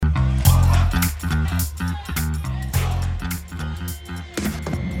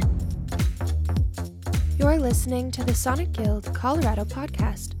listening to the Sonic Guild Colorado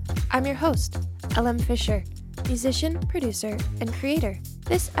podcast. I'm your host, LM Fisher, musician, producer, and creator.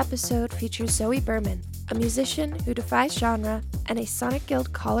 This episode features Zoe Berman, a musician who defies genre and a Sonic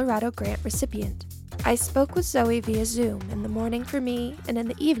Guild Colorado grant recipient. I spoke with Zoe via Zoom in the morning for me and in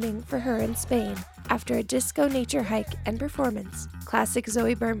the evening for her in Spain after a disco nature hike and performance. Classic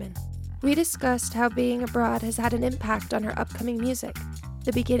Zoe Berman. We discussed how being abroad has had an impact on her upcoming music,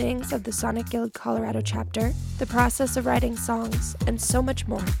 the beginnings of the Sonic Guild Colorado chapter, the process of writing songs, and so much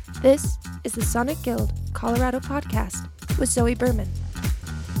more. This is the Sonic Guild Colorado podcast with Zoe Berman.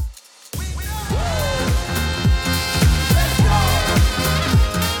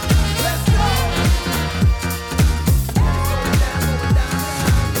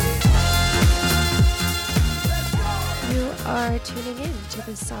 Are tuning in to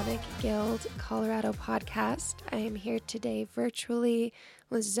the Sonic Guild Colorado podcast. I am here today virtually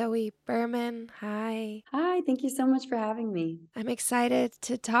with Zoe Berman. Hi. Hi, thank you so much for having me. I'm excited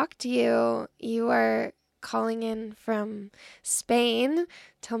to talk to you. You are calling in from Spain.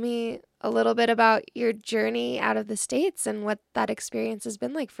 Tell me a little bit about your journey out of the States and what that experience has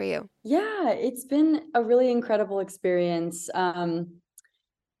been like for you. Yeah, it's been a really incredible experience.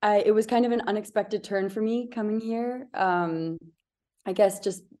 It was kind of an unexpected turn for me coming here. I guess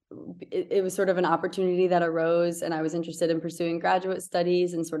just it was sort of an opportunity that arose, and I was interested in pursuing graduate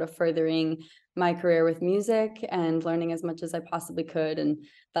studies and sort of furthering my career with music and learning as much as I possibly could. And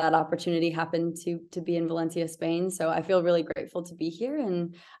that opportunity happened to be in Valencia, Spain. So I feel really grateful to be here,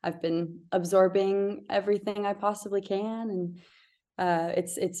 and I've been absorbing everything I possibly can. And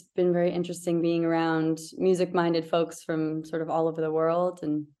it's been very interesting being around music-minded folks from sort of all over the world.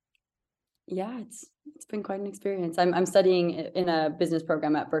 And yeah, it's been quite an experience. I'm studying in a business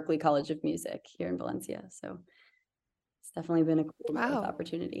program at Berklee College of Music here in Valencia. So it's definitely been a cool growth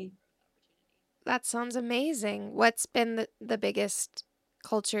opportunity. That sounds amazing. What's been the biggest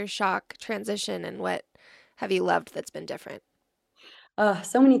culture shock transition, and what have you loved that's been different?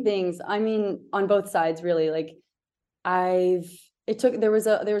 So many things. I mean, on both sides, really. Like there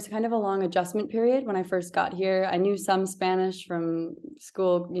was kind of a long adjustment period when I first got here. I knew some Spanish from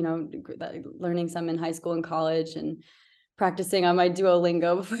school, learning some in high school and college, and practicing on my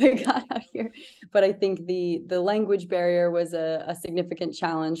Duolingo before I got out here. But I think the language barrier was a significant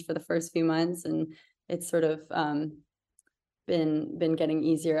challenge for the first few months, and it's sort of been getting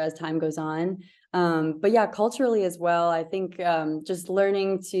easier as time goes on. But yeah, culturally as well, I think just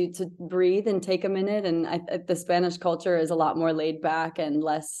learning to breathe and take a minute. And the Spanish culture is a lot more laid back and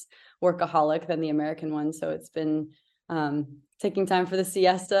less workaholic than the American one. So it's been taking time for the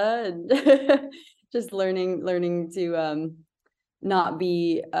siesta and just learning to not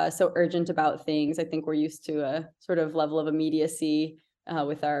be so urgent about things. I think we're used to a sort of level of immediacy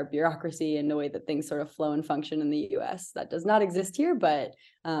with our bureaucracy and the way that things sort of flow and function in the US. That does not exist here, but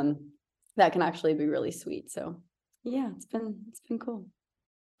that can actually be really sweet. So yeah, it's been cool.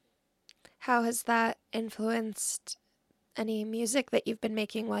 How has that influenced any music that you've been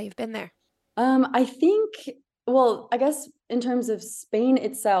making while you've been there? I think, well, I guess in terms of Spain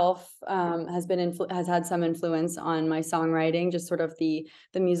itself, has had some influence on my songwriting, just sort of the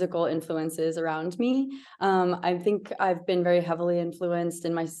musical influences around me. I think I've been very heavily influenced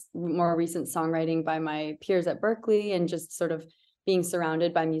in my more recent songwriting by my peers at Berklee, and just sort of being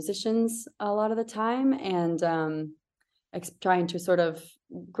surrounded by musicians a lot of the time, and trying to sort of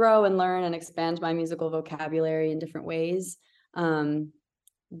grow and learn and expand my musical vocabulary in different ways.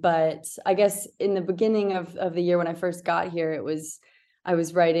 But I guess in the beginning of the year when I first got here, I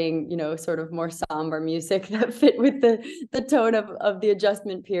was writing, sort of more somber music that fit with the tone of the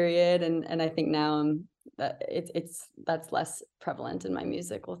adjustment period. And I think now that's less prevalent in my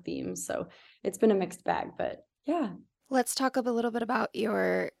musical themes. So it's been a mixed bag, but yeah. Let's talk a little bit about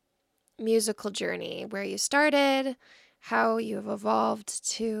your musical journey, where you started, how you have evolved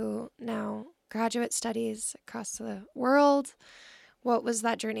to now graduate studies across the world. What was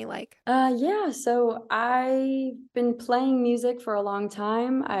that journey like? Yeah, so I've been playing music for a long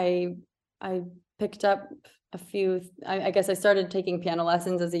time. I picked up a few, I guess I started taking piano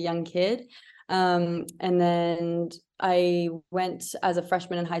lessons as a young kid. And then I went as a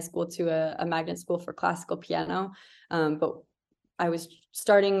freshman in high school to a magnet school for classical piano. But I was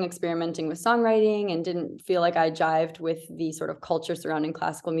starting experimenting with songwriting and didn't feel like I jived with the sort of culture surrounding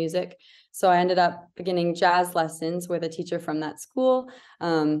classical music. So I ended up beginning jazz lessons with a teacher from that school.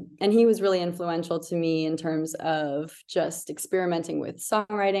 And he was really influential to me in terms of just experimenting with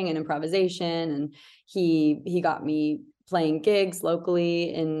songwriting and improvisation. And he got me playing gigs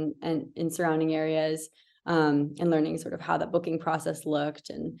locally in surrounding areas. and learning sort of how the booking process looked.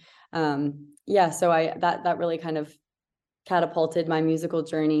 And so that really kind of catapulted my musical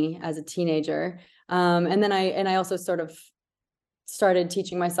journey as a teenager. And then I also sort of started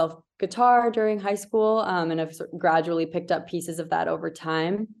teaching myself guitar during high school, and I've sort of gradually picked up pieces of that over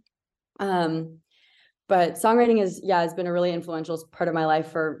time. But songwriting has been a really influential part of my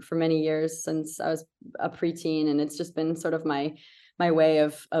life for many years, since I was a preteen, and it's just been sort of my way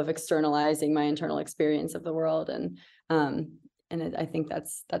of externalizing my internal experience of the world. And I think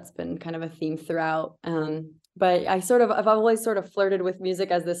that's been kind of a theme throughout. But I've always sort of flirted with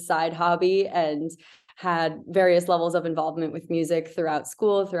music as this side hobby, and had various levels of involvement with music throughout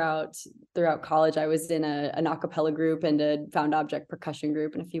school, throughout college. I was in an a cappella group and a found object percussion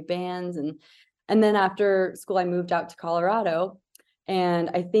group and a few bands. And then after school, I moved out to Colorado. And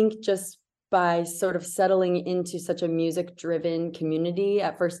I think just by sort of settling into such a music-driven community,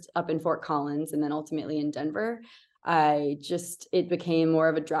 at first up in Fort Collins and then ultimately in Denver, it became more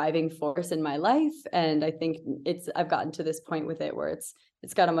of a driving force in my life. And I think I've gotten to this point with it where it's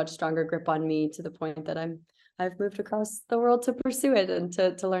got a much stronger grip on me, to the point that I've moved across the world to pursue it and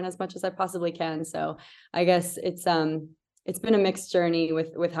to learn as much as I possibly can. So I guess it's been a mixed journey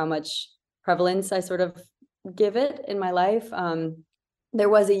with how much prevalence I sort of give it in my life. There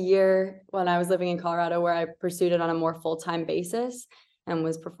was a year when I was living in Colorado where I pursued it on a more full-time basis and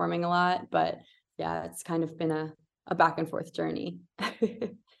was performing a lot. But yeah, it's kind of been a back and forth journey.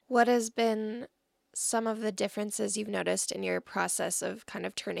 What has been some of the differences you've noticed in your process of kind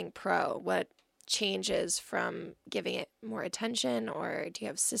of turning pro? What changes from giving it more attention, or do you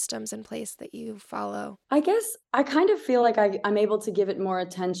have systems in place that you follow? I guess I kind of feel like I'm able to give it more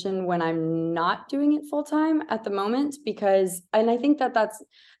attention when I'm not doing it full time at the moment, and I think that's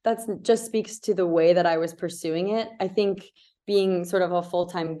just speaks to the way that I was pursuing it. I think being sort of a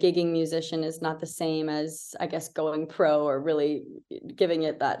full-time gigging musician is not the same as, I guess, going pro or really giving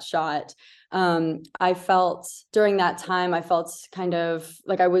it that shot. I felt during that time, I felt kind of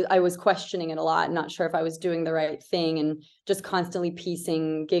like I was questioning it a lot, not sure if I was doing the right thing, and just constantly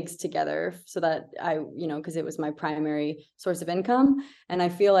piecing gigs together so that because it was my primary source of income. And I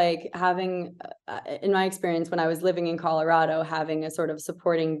feel like having, in my experience, when I was living in Colorado, having a sort of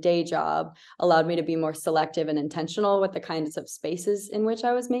supporting day job allowed me to be more selective and intentional with the kinds of spaces in which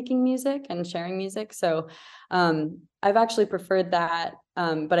I was making music and sharing music. So I've actually preferred that.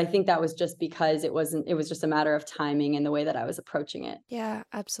 But I think that was just because it was just a matter of timing and the way that I was approaching it. Yeah,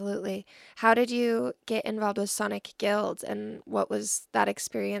 absolutely. How did you get involved with Sonic Guild, and what was that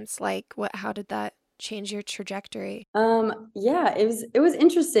experience like? How did that change your trajectory? Yeah, it was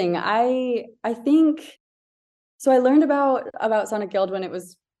interesting. I think so. I learned about Sonic Guild when it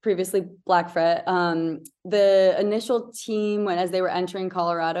was previously Black Fret. The initial team, as they were entering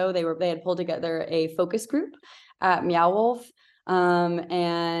Colorado, they had pulled together a focus group at Meow Wolf,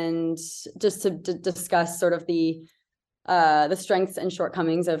 and just to discuss sort of the strengths and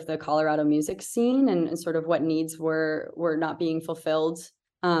shortcomings of the Colorado music scene, and sort of what needs were not being fulfilled.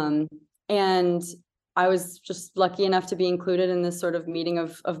 And I was just lucky enough to be included in this sort of meeting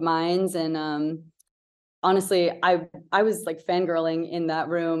of minds. And honestly, I was like fangirling in that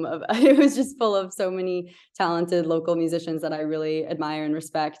room. It was just full of so many talented local musicians that I really admire and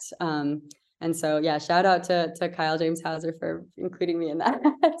respect. And so, yeah, shout out to Kyle James Hauser for including me in that.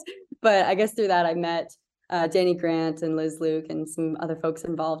 But I guess through that, I met Danny Grant and Liz Luke and some other folks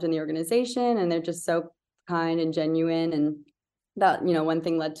involved in the organization, and they're just so kind and genuine. And that, one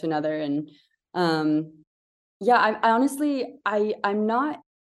thing led to another. And yeah, I honestly, I'm not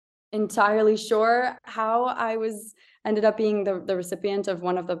entirely sure how I ended up being the recipient of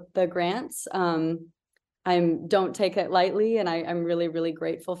one of the grants. I don't take it lightly, and I'm really, really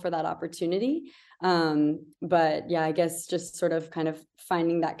grateful for that opportunity. But yeah, I guess just sort of kind of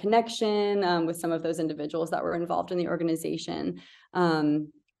finding that connection with some of those individuals that were involved in the organization,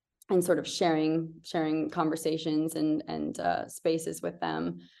 and sort of sharing conversations and spaces with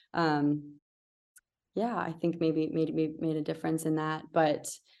them. Yeah, I think maybe made a difference in that.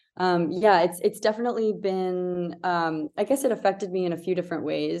 But yeah, it's definitely been, I guess it affected me in a few different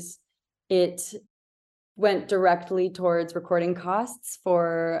ways. It went directly towards recording costs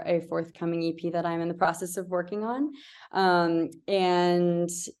for a forthcoming EP that I'm in the process of working on. And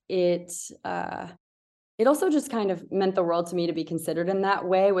it also just kind of meant the world to me to be considered in that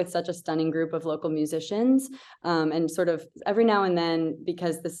way with such a stunning group of local musicians. And sort of every now and then,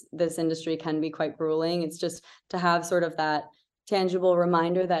 because this industry can be quite grueling, it's just to have sort of that tangible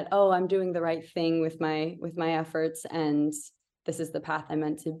reminder that, oh, I'm doing the right thing with my efforts, and this is the path I'm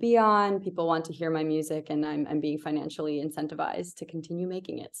meant to be on. People want to hear my music, and I'm being financially incentivized to continue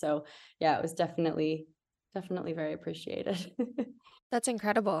making it. So yeah, it was definitely definitely very appreciated. That's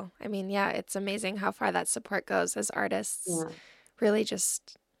incredible. I mean, yeah, it's amazing how far that support goes as artists, Yeah, really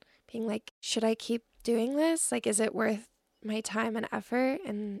just being like, should I keep doing this? Like, is it worth my time and effort?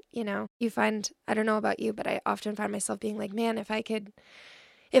 And, you find, I don't know about you, but I often find myself being like, man, if I could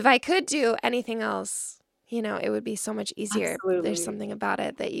do anything else, it would be so much easier. There's absolutely. something about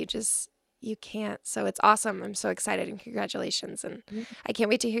it that you can't. So it's awesome. I'm so excited and congratulations. And I can't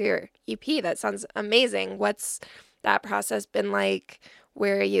wait to hear your EP. That sounds amazing. What's that process been like?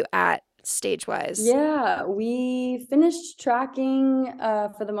 Where are you at stage wise? Yeah, we finished tracking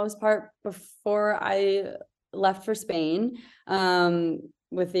for the most part before I left for Spain,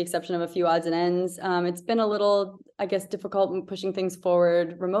 with the exception of a few odds and ends. It's been a little, I guess, difficult pushing things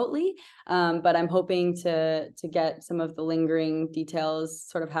forward remotely, but I'm hoping to get some of the lingering details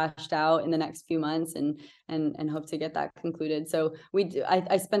sort of hashed out in the next few months, and hope to get that concluded. So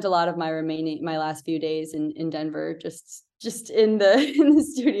I spent a lot of my last few days in Denver just in the in the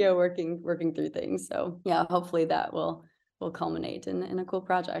studio working through things. So yeah, hopefully that will culminate in a cool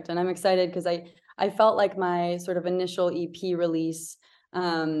project. And I'm excited because I felt like my sort of initial EP release,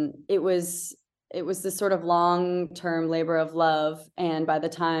 it was this sort of long-term labor of love. And by the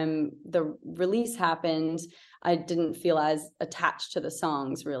time the release happened, I didn't feel as attached to the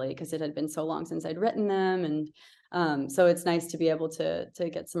songs really, because it had been so long since I'd written them. And so it's nice to be able to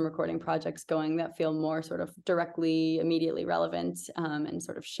get some recording projects going that feel more sort of directly, immediately relevant, and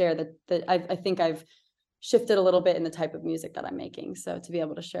sort of share that I think I've shifted a little bit in the type of music that I'm making. So to be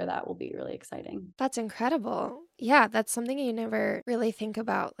able to share that will be really exciting. That's incredible. Yeah, that's something you never really think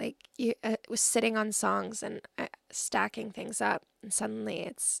about. Like you was sitting on songs and stacking things up, and suddenly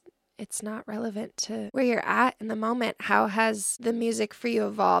it's not relevant to where you're at in the moment. How has the music for you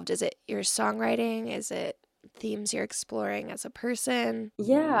evolved? Is it your songwriting? Is it themes you're exploring as a person?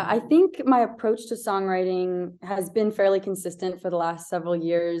 Yeah, I think my approach to songwriting has been fairly consistent for the last several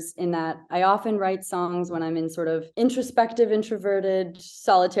years, in that I often write songs when I'm in sort of introspective, introverted,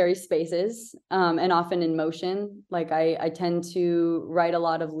 solitary spaces, and often in motion. Like I tend to write a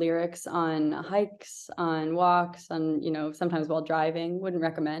lot of lyrics on hikes, on walks, on, sometimes while driving. Wouldn't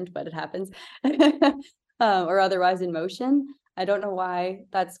recommend, but it happens. Or otherwise in motion. I don't know why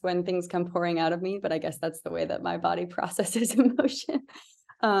that's when things come pouring out of me, but I guess that's the way that my body processes emotion.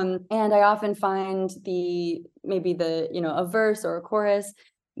 And I often find maybe a verse or a chorus.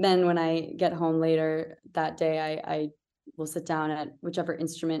 Then when I get home later that day, I will sit down at whichever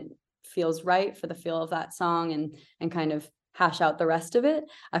instrument feels right for the feel of that song, and kind of hash out the rest of it.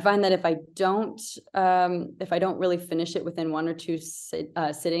 I find that if I don't really finish it within one or two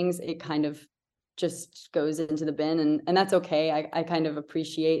sittings, it kind of just goes into the bin, and that's okay. I kind of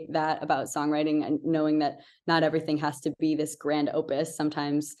appreciate that about songwriting, and knowing that not everything has to be this grand opus.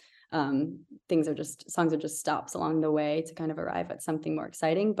 Sometimes songs are just stops along the way to kind of arrive at something more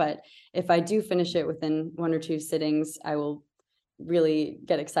exciting. But if I do finish it within one or two sittings, I will really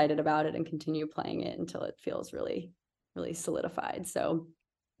get excited about it and continue playing it until it feels really, really solidified. So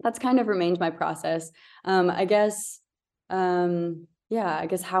that's kind of remained my process. I guess yeah, I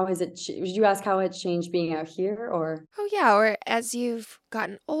guess how has it would you ask how it's changed being out here, or? Oh, yeah. Or as you've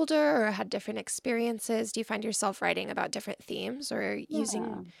gotten older or had different experiences, do you find yourself writing about different themes or using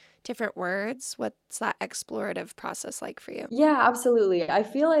Yeah. different words? What's that explorative process like for you? Yeah, absolutely. I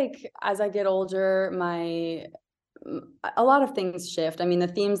feel like as I get older, a lot of things shift. I mean, the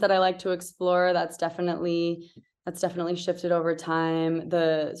themes that I like to explore, that's definitely shifted over time.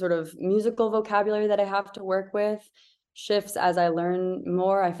 The sort of musical vocabulary that I have to work with shifts as I learn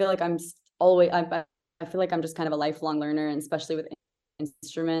more. I feel like I feel like I'm just kind of a lifelong learner, and especially with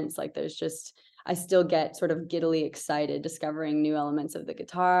instruments, like I still get sort of giddily excited discovering new elements of the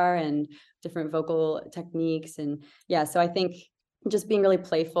guitar and different vocal techniques. And yeah, so I think just being really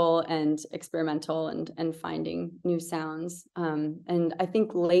playful and experimental, and finding new sounds. And I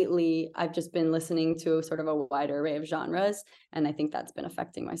think lately I've just been listening to sort of a wider array of genres, and I think that's been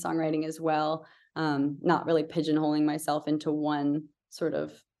affecting my songwriting as well. Not really pigeonholing myself into one sort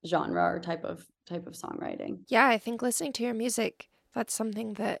of genre or type of songwriting. Yeah, I think listening to your music, that's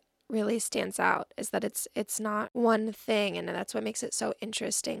something that really stands out, is that it's not one thing, and that's what makes it so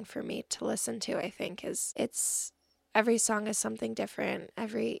interesting for me to listen to. I think is it's every song is something different.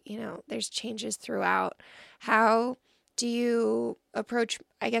 There's changes throughout. How do you approach,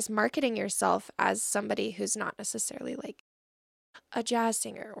 I guess, marketing yourself as somebody who's not necessarily like a jazz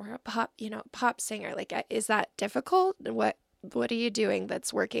singer or a pop singer? Like, is that difficult? What are you doing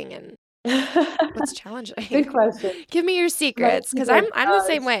that's working, and what's challenging? Good question. Give me your My secrets, because I'm secret, I'm the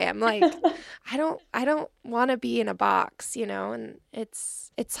same way. I'm like, gosh. I don't want to be in a box, and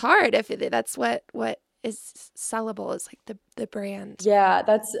it's hard if that's what is sellable as like the brand? Yeah,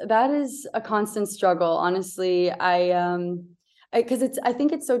 that is a constant struggle, honestly. Because I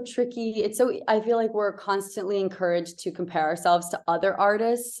think it's so tricky. I feel like we're constantly encouraged to compare ourselves to other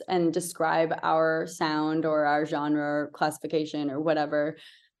artists and describe our sound or our genre or classification or whatever,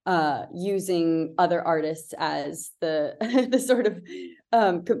 using other artists as the the sort of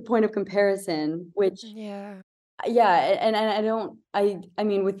point of comparison, which Yeah. yeah, and I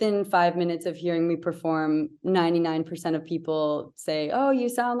mean, within 5 minutes of hearing me perform, 99% of people say, oh, you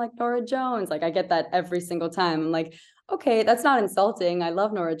sound like Nora Jones. Like, I get that every single time. I'm like, okay, that's not insulting. I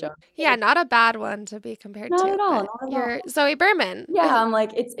love Nora Jones. Yeah, not a bad one to be compared Not to, at all, but not at all. you're Zoe Berman. Yeah, I'm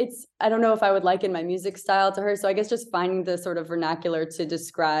like, it's I don't know if I would liken my music style to her. So I guess just finding the sort of vernacular to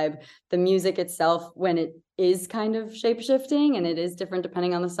describe the music itself when it is kind of shape-shifting and it is different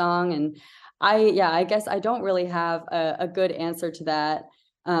depending on the song. And I guess I don't really have a good answer to that.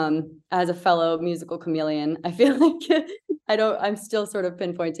 As a fellow musical chameleon, I feel like I'm still sort of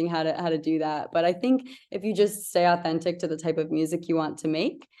pinpointing how to do that. But I think if you just stay authentic to the type of music you want to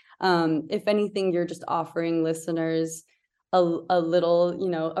make, if anything, you're just offering listeners a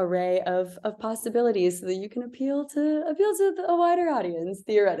little, array of possibilities so that you can appeal to a wider audience,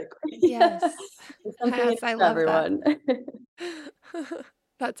 theoretically. Yes. There's something in it Yes, I for love that. everyone.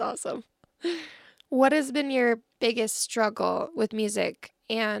 That's awesome. What has been your biggest struggle with music,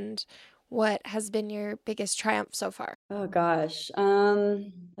 and what has been your biggest triumph so far? Oh gosh.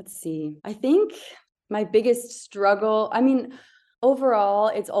 Let's see. I think my biggest struggle, I mean, overall,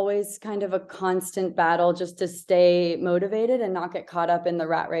 it's always kind of a constant battle just to stay motivated and not get caught up in the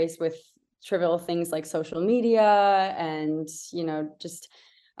rat race with trivial things like social media and,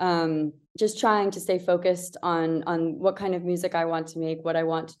 just trying to stay focused on what kind of music I want to make, what I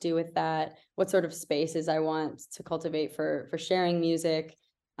want to do with that, what sort of spaces I want to cultivate for sharing music,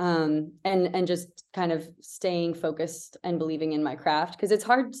 and just kind of staying focused and believing in my craft, because it's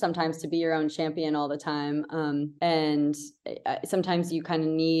hard sometimes to be your own champion all the time, and sometimes you kind of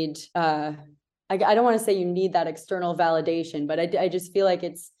need I don't want to say you need that external validation, but I just feel like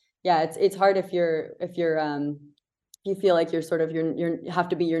it's hard if you feel like you're sort of you have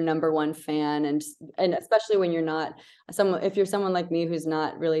to be your number one fan, and especially when you're not if you're someone like me who's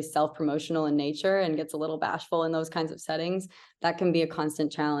not really self-promotional in nature and gets a little bashful in those kinds of settings, that can be a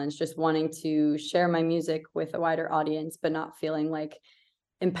constant challenge, just wanting to share my music with a wider audience but not feeling like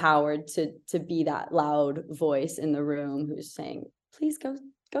empowered to be that loud voice in the room who's saying, please go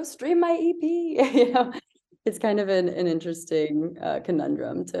stream my EP. It's kind of an interesting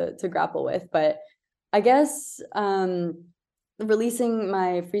conundrum to grapple with. But I guess releasing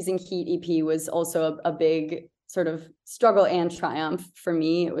my Freezing Heat EP was also a big sort of struggle and triumph for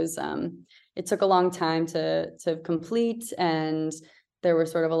me. It took a long time to complete, and there were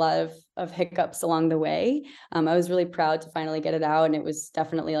sort of a lot of hiccups along the way. I was really proud to finally get it out, and it was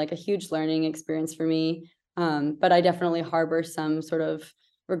definitely like a huge learning experience for me. But I definitely harbor some sort of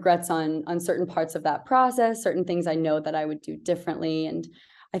regrets on certain parts of that process, certain things I know that I would do differently. And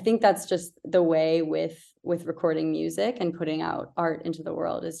I think that's just the way with recording music and putting out art into the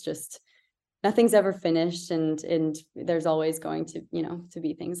world, is just nothing's ever finished, and there's always going to, to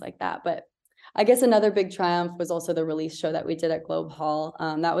be things like that. But I guess another big triumph was also the release show that we did at Globe Hall.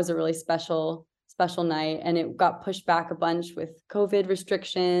 That was a really special night, and it got pushed back a bunch with COVID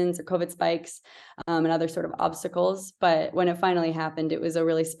restrictions or COVID spikes, and other sort of obstacles. But when it finally happened, it was a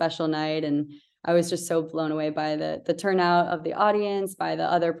really special night, and I was just so blown away by the turnout of the audience, by the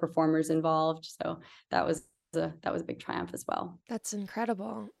other performers involved. So that was a big triumph as well. That's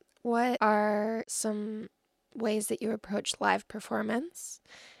incredible. What are some ways that you approach live performance?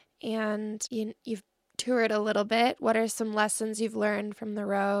 And you've toured a little bit. What are some lessons you've learned from the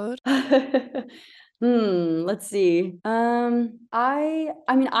road? Let's see. I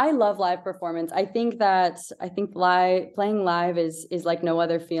mean, I love live performance. I think playing live is like no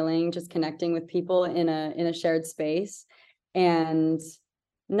other feeling, just connecting with people in a shared space, and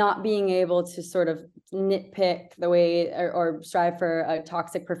not being able to sort of nitpick the way or strive for a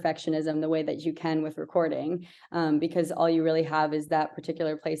toxic perfectionism the way that you can with recording, because all you really have is that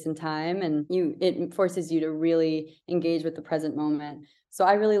particular place and time, and it forces you to really engage with the present moment. So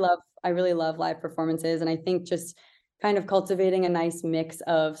I really love live performances, and I think just kind of cultivating a nice mix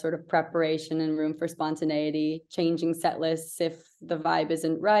of sort of preparation and room for spontaneity, changing set lists if the vibe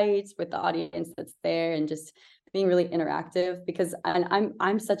isn't right with the audience that's there, and just being really interactive, because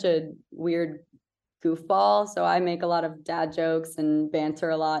I'm such a weird goofball, so I make a lot of dad jokes and banter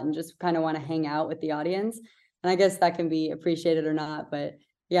a lot and just kind of want to hang out with the audience. And I guess that can be appreciated or not, but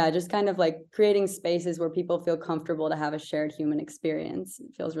yeah, just kind of like creating spaces where people feel comfortable to have a shared human experience.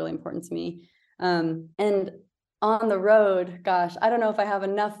 It feels really important to me. And on the road, gosh, I don't know if I have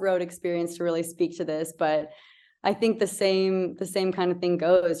enough road experience to really speak to this, but I think the same kind of thing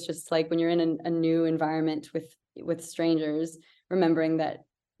goes, just like when you're in a new environment with strangers, remembering that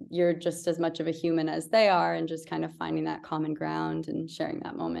you're just as much of a human as they are, and just kind of finding that common ground and sharing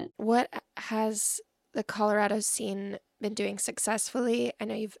that moment. What has the Colorado scene been doing successfully? I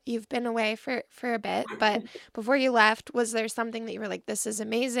know you've been away for a bit, but before you left, was there something that you were like, this is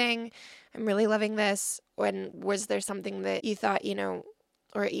amazing, I'm really loving this? And was there something that you thought,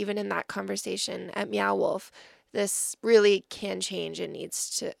 or even in that conversation at Meow Wolf, this really can change and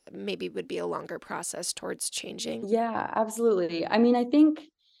needs to, maybe would be a longer process towards changing? Yeah, absolutely. I mean, I think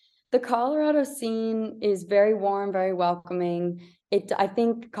the Colorado scene is very warm, very welcoming. I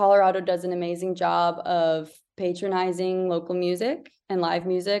think Colorado does an amazing job of patronizing local music and live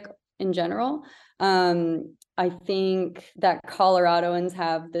music in general. I think that Coloradoans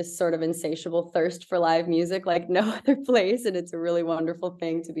have this sort of insatiable thirst for live music like no other place, and it's a really wonderful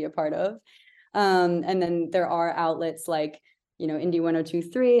thing to be a part of. And then there are outlets like, Indie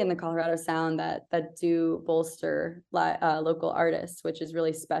 102.3 and the Colorado Sound that do bolster local artists, which is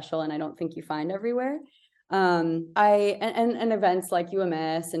really special, and I don't think you find everywhere. And events like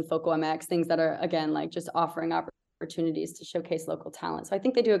UMS and Foco MX, things that are, again, like just offering opportunities to showcase local talent. So I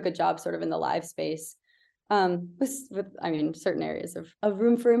think they do a good job sort of in the live space, with certain areas of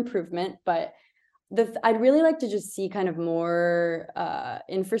room for improvement, but I'd really like to just see kind of more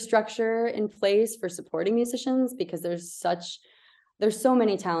infrastructure in place for supporting musicians, because there's so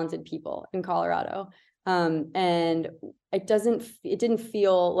many talented people in Colorado. And it didn't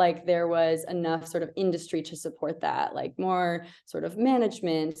feel like there was enough sort of industry to support that, like more sort of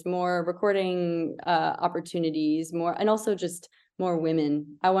management, more recording opportunities, and also just more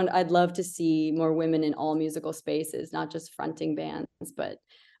women. I'd love to see more women in all musical spaces, not just fronting bands, but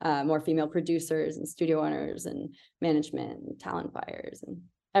more female producers and studio owners and management and talent buyers and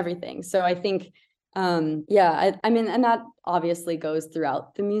everything. So I think, and that obviously goes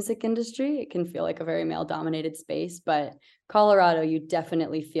throughout the music industry. It can feel like a very male dominated space, but Colorado, you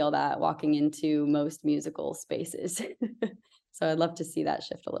definitely feel that walking into most musical spaces. So I'd love to see that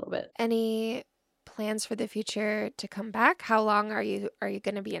shift a little bit. Any plans for the future to come back? How long are you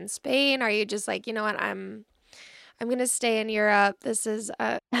going to be in Spain? Are you just like, you know what, I'm going to stay in Europe. This is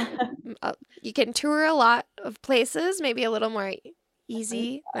you can tour a lot of places, maybe a little more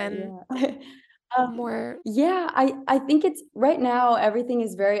easy than more. Yeah, I think it's right now, everything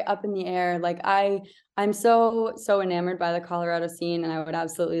is very up in the air. Like I'm so enamored by the Colorado scene, and I would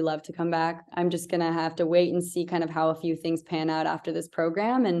absolutely love to come back. I'm just gonna have to wait and see kind of how a few things pan out after this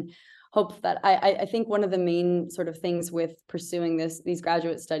program, and hope that I think one of the main sort of things with pursuing these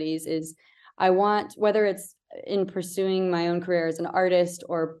graduate studies is I want, whether it's in pursuing my own career as an artist,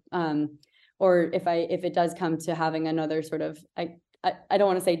 or if it does come to having another sort of, I don't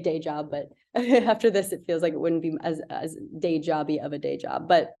want to say day job, but after this, it feels like it wouldn't be as day jobby of a day job.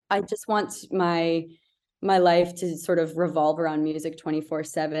 But I just want my life to sort of revolve around music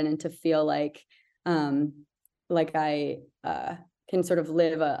 24/7, and to feel like I can sort of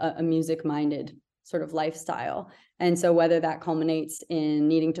live a music-minded sort of lifestyle. And so whether that culminates in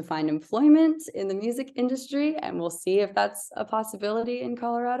needing to find employment in the music industry, and we'll see if that's a possibility in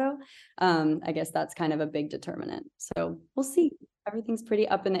Colorado, I guess that's kind of a big determinant. So we'll see. Everything's pretty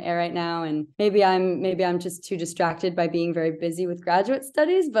up in the air right now, and maybe I'm just too distracted by being very busy with graduate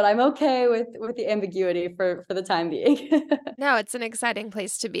studies, but I'm okay with the ambiguity for the time being. No, it's an exciting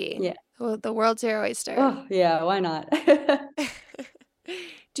place to be. Yeah. Well, the world's your oyster. Oh, yeah, why not?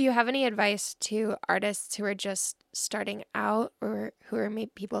 Do you have any advice to artists who are just starting out, or who are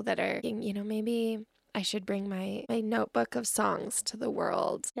maybe people that are, maybe I should bring my notebook of songs to the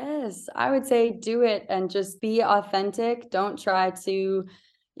world? Yes, I would say do it and just be authentic. Don't try to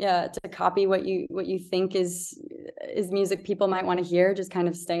copy what you think is music people might want to hear. Just kind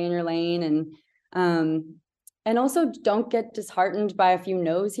of stay in your lane, and also don't get disheartened by a few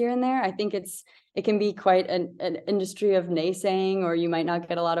no's here and there. I think it can be quite an industry of naysaying, or you might not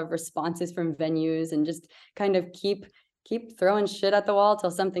get a lot of responses from venues, and just kind of keep throwing shit at the wall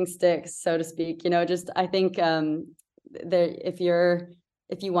till something sticks, so to speak. I think if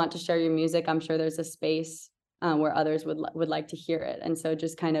you want to share your music, I'm sure there's a space where others would like to hear it. And so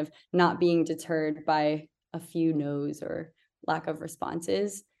just kind of not being deterred by a few no's or lack of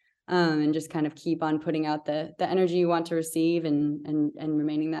responses, and just kind of keep on putting out the energy you want to receive, and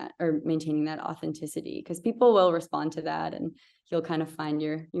maintaining that authenticity, because people will respond to that, and you'll kind of find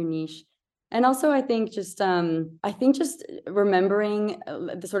your niche. And also, I think just remembering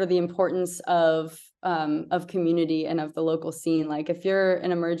the importance of of community and of the local scene. Like if you're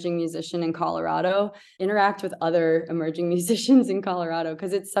an emerging musician in Colorado, interact with other emerging musicians in Colorado,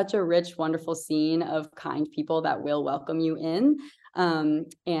 because it's such a rich, wonderful scene of kind people that will welcome you in.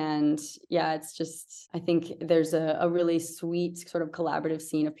 And yeah, it's just, I think there's a really sweet sort of collaborative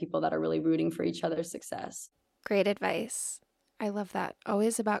scene of people that are really rooting for each other's success. Great advice. I love that.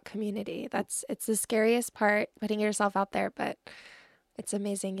 Always about community. It's the scariest part, putting yourself out there, but it's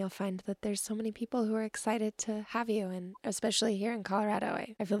amazing. You'll find that there's so many people who are excited to have you, and especially here in Colorado,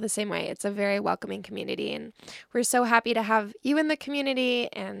 I feel the same way. It's a very welcoming community, and we're so happy to have you in the community,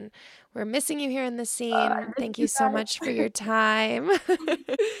 and we're missing you here in the scene. Thank you so much for your time.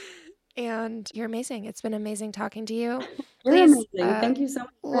 And you're amazing. It's been amazing talking to you. Please, thank you so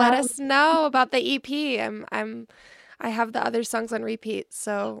much. Let us know about the EP. I have the other songs on repeat,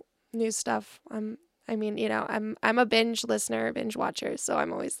 so new stuff. I'm a binge listener, binge watcher, so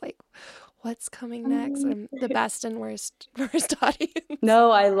I'm always like, what's coming next? I'm the best and worst audience. No,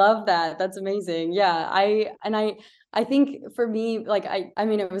 I love that. That's amazing. Yeah. I think for me, like, I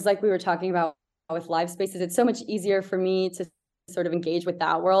mean, it was like we were talking about with live spaces, it's so much easier for me to sort of engage with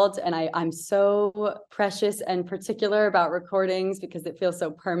that world. And I'm so precious and particular about recordings because it feels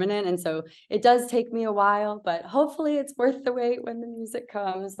so permanent. And so it does take me a while, but hopefully it's worth the wait when the music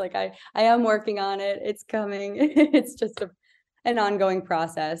comes. Like I am working on it. It's coming. It's just an ongoing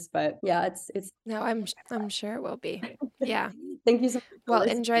process, but yeah, it's no, I'm sure it will be. Yeah. Thank you so much. Well,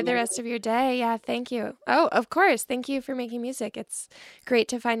 enjoy the rest of your day. Yeah, thank you. Oh, of course. Thank you for making music. It's great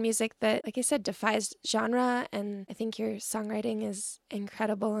to find music that, like I said, defies genre, and I think your songwriting is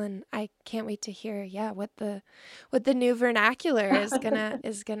incredible, and I can't wait to hear what the new vernacular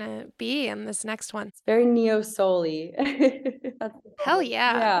is gonna be in this next one. It's very neo-soul-y. Hell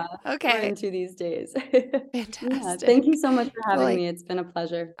yeah. Yeah. Okay. We're into these days. Fantastic. Yeah, thank you so much for having me. It's been a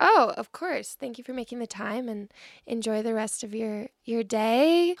pleasure. Oh, of course. Thank you for making the time, and enjoy the rest of your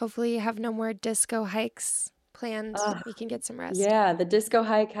day. Hopefully you have no more disco hikes planned. You can get some rest. Yeah, the disco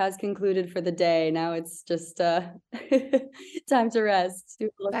hike has concluded for the day. Now it's just time to rest.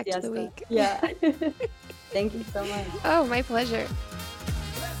 Back to the week. Yeah. Thank you so much. Oh, my pleasure.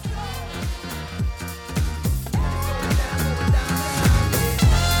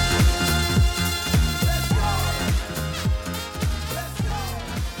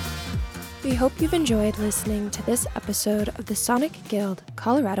 We hope you've enjoyed listening to this episode of the Sonic Guild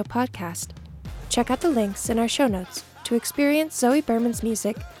Colorado podcast. Check out the links in our show notes to experience Zoe Berman's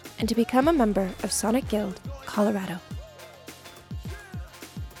music and to become a member of Sonic Guild Colorado.